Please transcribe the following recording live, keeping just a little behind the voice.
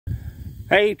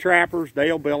Hey trappers,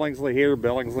 Dale Billingsley here,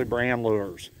 Billingsley Brand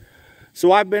Lures.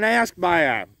 So I've been asked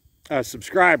by a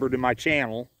subscriber to my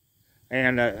channel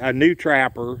and a new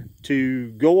trapper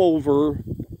to go over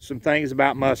some things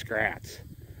about muskrats.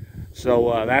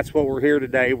 So that's what we're here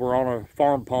today. We're on a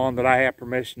farm pond that I have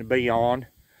permission to be on.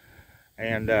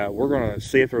 And we're going to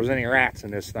see if there's any rats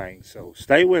in this thing. So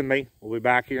stay with me. We'll be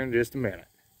back here in just a minute.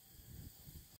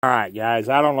 Alright guys,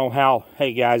 I don't know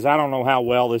how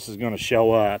well this is going to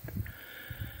show up.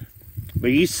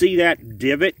 But you see that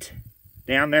divot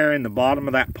down there in the bottom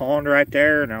of that pond right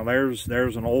there? Now there's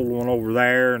an old one over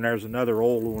there, and there's another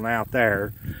old one out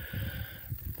there.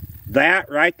 That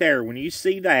right there, when you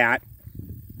see that,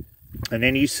 and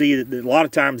then you see that a lot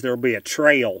of times there'll be a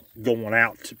trail going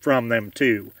out from them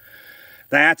too.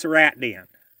 That's a rat den.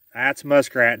 That's a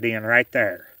muskrat den right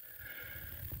there.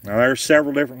 Now there's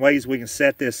several different ways we can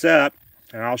set this up,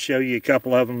 and I'll show you a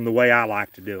couple of them the way I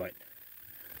like to do it.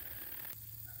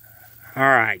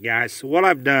 Alright guys, so what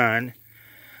I've done,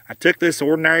 I took this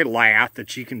ordinary lath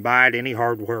that you can buy at any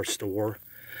hardware store,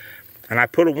 and I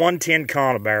put a 110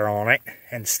 conibear on it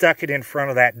and stuck it in front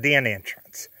of that den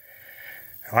entrance.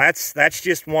 Now that's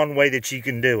just one way that you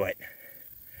can do it.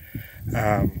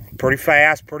 Pretty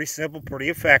fast, pretty simple, pretty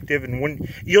effective, and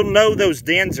when you'll know those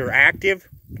dens are active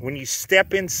when you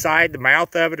step inside the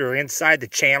mouth of it or inside the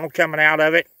channel coming out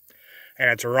of it, and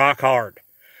it's rock hard.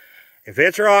 If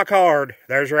it's rock hard,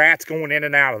 there's rats going in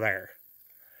and out of there.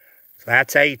 So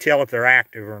that's how you tell if they're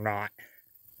active or not.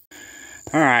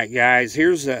 Alright guys,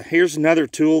 here's another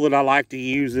tool that I like to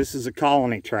use. This is a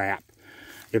colony trap.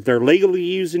 If they're legally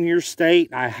used in your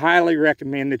state, I highly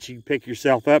recommend that you pick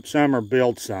yourself up some or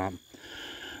build some.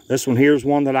 This one here is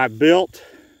one that I built.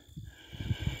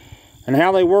 And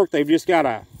how they work, they've just got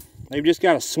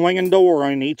a swinging door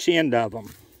on each end of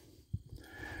them.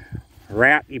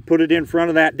 Rat, you put it in front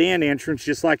of that den entrance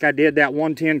just like I did that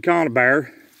 110 conibear,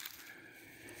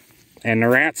 and the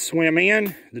rats swim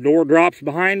in, the door drops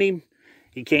behind him,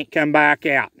 he can't come back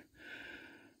out.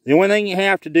 The only thing you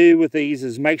have to do with these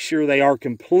is make sure they are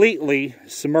completely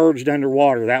submerged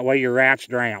underwater. That way your rats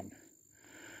drown.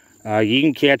 You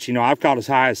can catch, I've caught as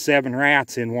high as 7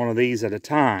 rats in one of these at a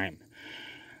time.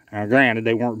 Granted,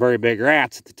 they weren't very big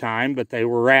rats at the time, but they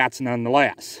were rats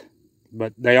nonetheless.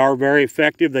 But they are very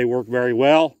effective. They work very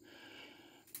well.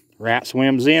 Rat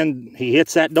swims in. He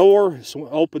hits that door,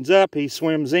 opens up, he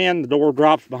swims in, the door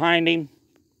drops behind him.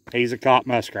 He's a caught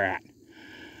muskrat.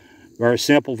 Very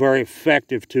simple, very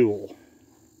effective tool.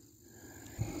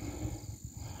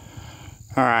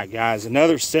 Alright guys,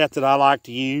 another set that I like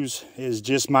to use is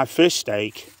just my fish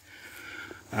stake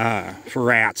for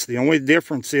rats. The only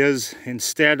difference is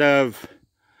instead of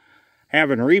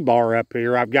having rebar up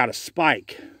here, I've got a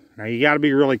spike. Now you got to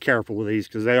be really careful with these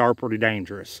because they are pretty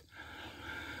dangerous.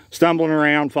 Stumbling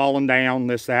around, falling down,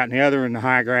 this, that, and the other in the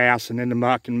high grass and in the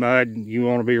muck and mud, you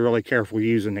want to be really careful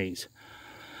using these.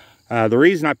 The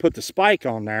reason I put the spike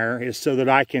on there is so that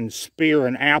I can spear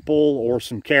an apple or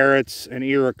some carrots, an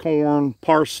ear of corn,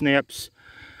 parsnips.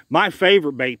 My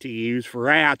favorite bait to use for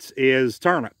rats is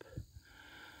turnip,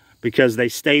 because they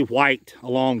stay white a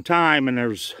long time, and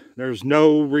there's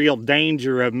no real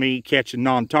danger of me catching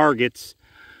non-targets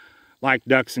like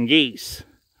ducks and geese.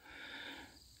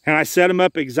 And I set them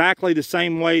up exactly the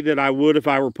same way that I would if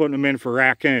I were putting them in for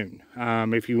raccoon.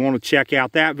 If you want to check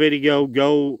out that video,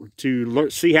 go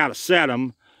to see how to set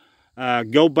them.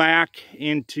 Go back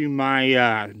into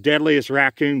my deadliest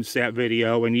raccoon set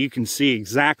video, and you can see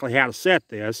exactly how to set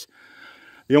this.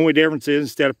 The only difference is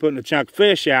instead of putting a chunk of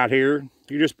fish out here,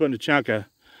 you're just putting a chunk of,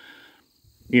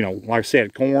 like I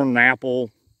said, corn,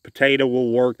 apple, potato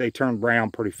will work. They turn brown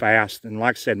pretty fast. And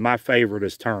like I said, my favorite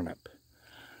is turnip.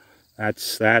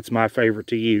 That's my favorite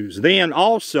to use. Then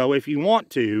also, if you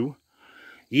want to,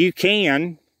 you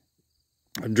can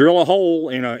drill a hole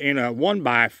in a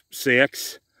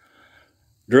 1x6.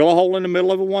 Drill a hole in the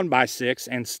middle of a 1x6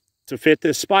 and to fit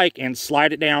this spike and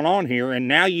slide it down on here. And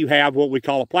now you have what we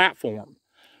call a platform.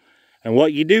 And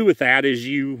what you do with that is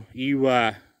you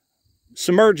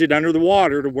submerge it under the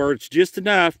water to where it's just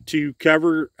enough to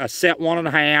cover a set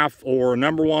 1.5 or a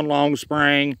number 1 long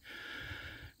spring,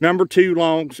 number 2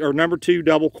 longs or number 2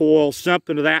 double coil,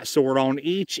 something of that sort on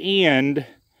each end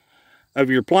of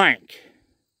your plank.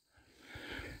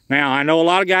 Now, I know a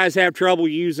lot of guys have trouble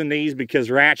using these because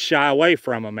rats shy away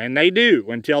from them, and they do.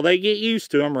 Until they get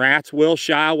used to them, rats will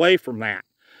shy away from that.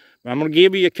 But I'm going to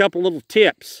give you a couple little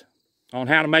tips on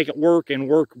how to make it work and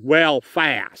work well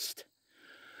fast.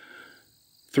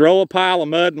 Throw a pile of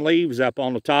mud and leaves up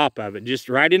on the top of it, just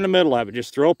right in the middle of it.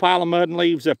 Just throw a pile of mud and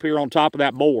leaves up here on top of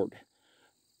that board.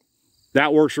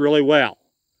 That works really well.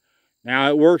 Now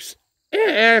it works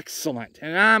excellent,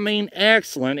 and I mean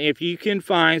excellent, if you can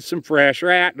find some fresh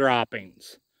rat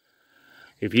droppings.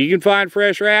 If you can find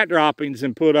fresh rat droppings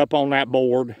and put up on that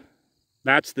board,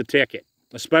 that's the ticket,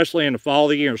 especially in the fall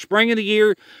of the year. Spring of the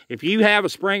year, if you have a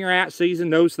spring rat season,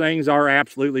 those things are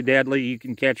absolutely deadly. You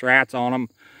can catch rats on them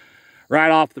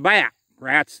right off the bat.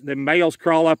 Rats, the males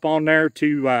crawl up on there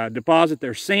to deposit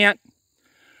their scent.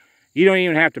 You don't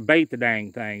even have to bait the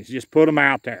dang things. Just put them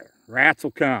out there. Rats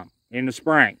will come in the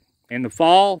spring. In the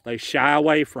fall, they shy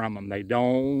away from them. They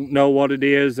don't know what it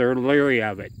is. They're leery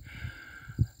of it.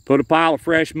 Put a pile of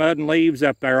fresh mud and leaves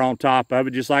up there on top of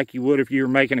it, just like you would if you were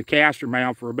making a castor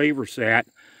mound for a beaver set.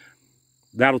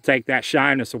 That'll take that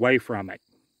shyness away from it.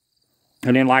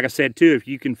 And then, like I said, too, if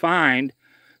you can find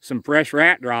some fresh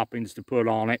rat droppings to put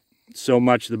on it, so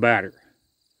much the better.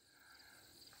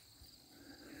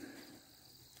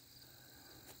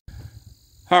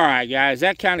 Alright guys,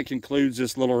 that kind of concludes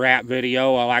this little rat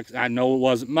video. I know it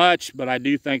wasn't much, but I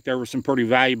do think there was some pretty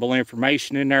valuable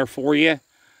information in there for you,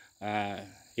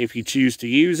 if you choose to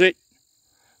use it.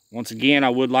 Once again, I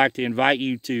would like to invite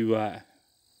you to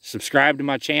subscribe to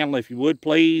my channel if you would,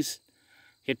 please.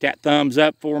 Hit that thumbs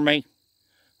up for me.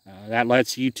 That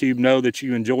lets YouTube know that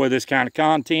you enjoy this kind of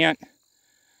content.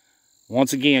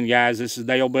 Once again, guys, this is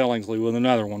Dale Billingsley with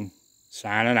another one.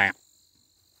 Signing out.